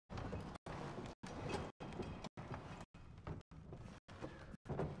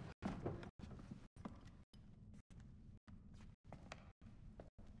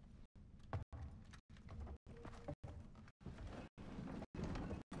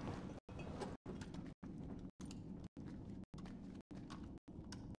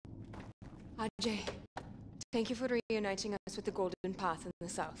Ajay, thank you for reuniting us with the Golden Path in the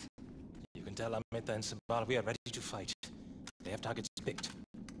south. You can tell Amita and Sabal we are ready to fight. They have targets picked.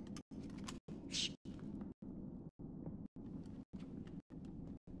 Shh.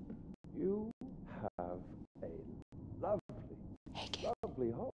 You have a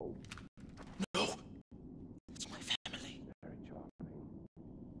lovely home. No! It's my family. Very charming.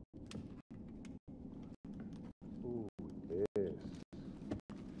 Ooh, this.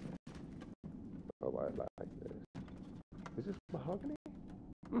 Oh, I like this. Is this mahogany?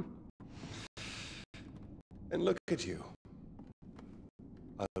 And look at you.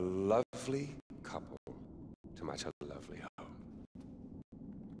 A lovely couple to match a lovely home.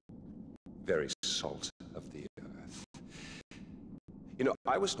 Very salt of the earth. You know,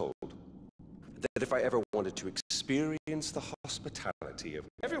 I was told that if I ever wanted to experience the hospitality of...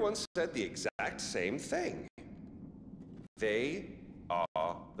 Everyone said the exact same thing. They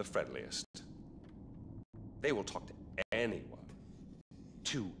are the friendliest. They will talk to anyone.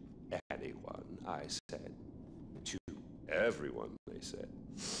 To anyone, I said. To everyone, they said.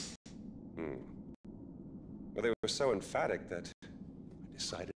 Well, they were so emphatic that I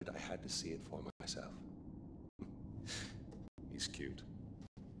decided I had to see it for myself. He's cute.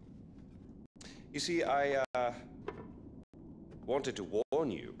 You see, I wanted to warn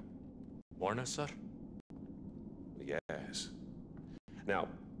you. Warn us, sir? Yes. Now,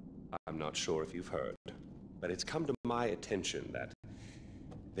 I'm not sure if you've heard, but it's come to my attention that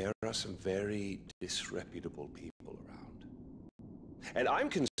there are some very disreputable people around. And I'm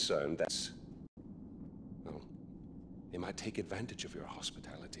concerned that, well, they might take advantage of your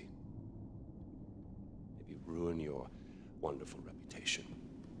hospitality. Maybe ruin your wonderful reputation.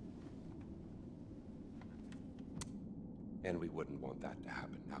 And we wouldn't want that to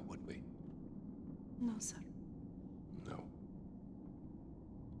happen now, would we? No, sir. No.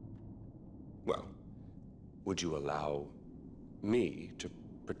 Well, would you allow me to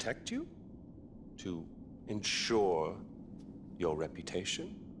protect you? To ensure your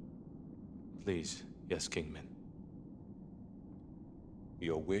reputation? Please, yes, Kingman.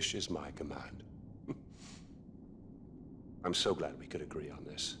 Your wish is my command. I'm so glad we could agree on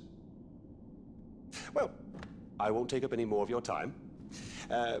this. Well, I won't take up any more of your time.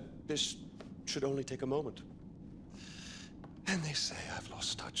 This should only take a moment. And they say I've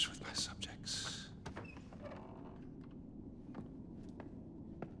lost touch with my subjects.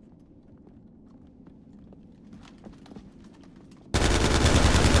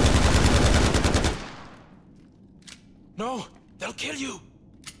 No! They'll kill you!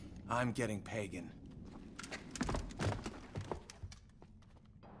 I'm getting pagan.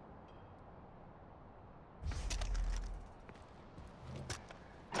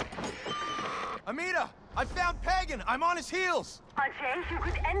 Amita! I found Pagan! I'm on his heels! Ajay, you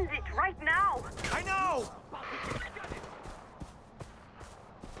could end it right now! I know!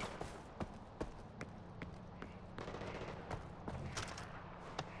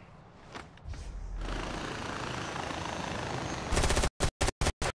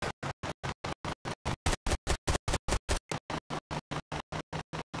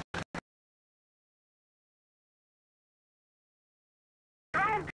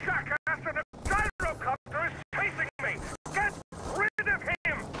 Ground jackass and a gyrocopter is chasing me! Get rid of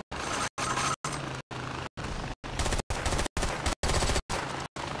him!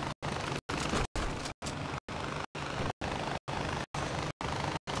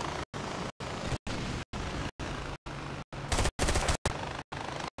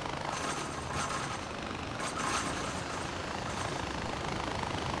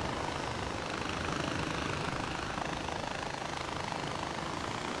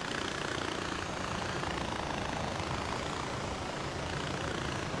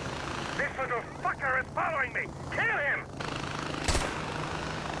 This little fucker is following me! Kill him!